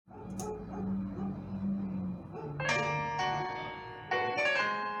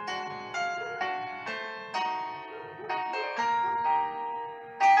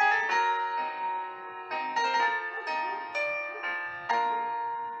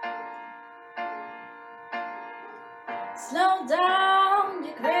Slow down,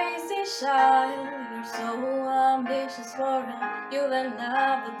 you crazy child. You're so ambitious for it. You'll end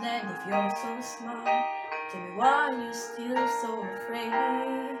up with then if you're so smart. Tell me why you're still so afraid.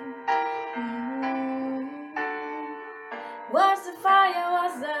 What's the fire?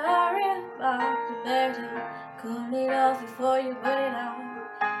 What's the hurry about? You better cool it off before you put it out.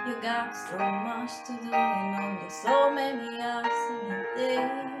 You got so much to do and only so many hours in a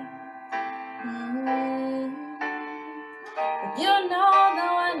day. But you know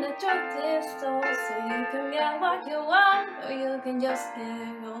that when the truth is told, so you can get what you want, or you can just get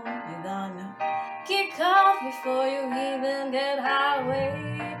old. You're gonna kick off before you even get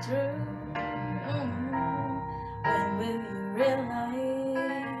halfway through. When will you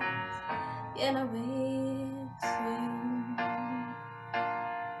realize? In a way.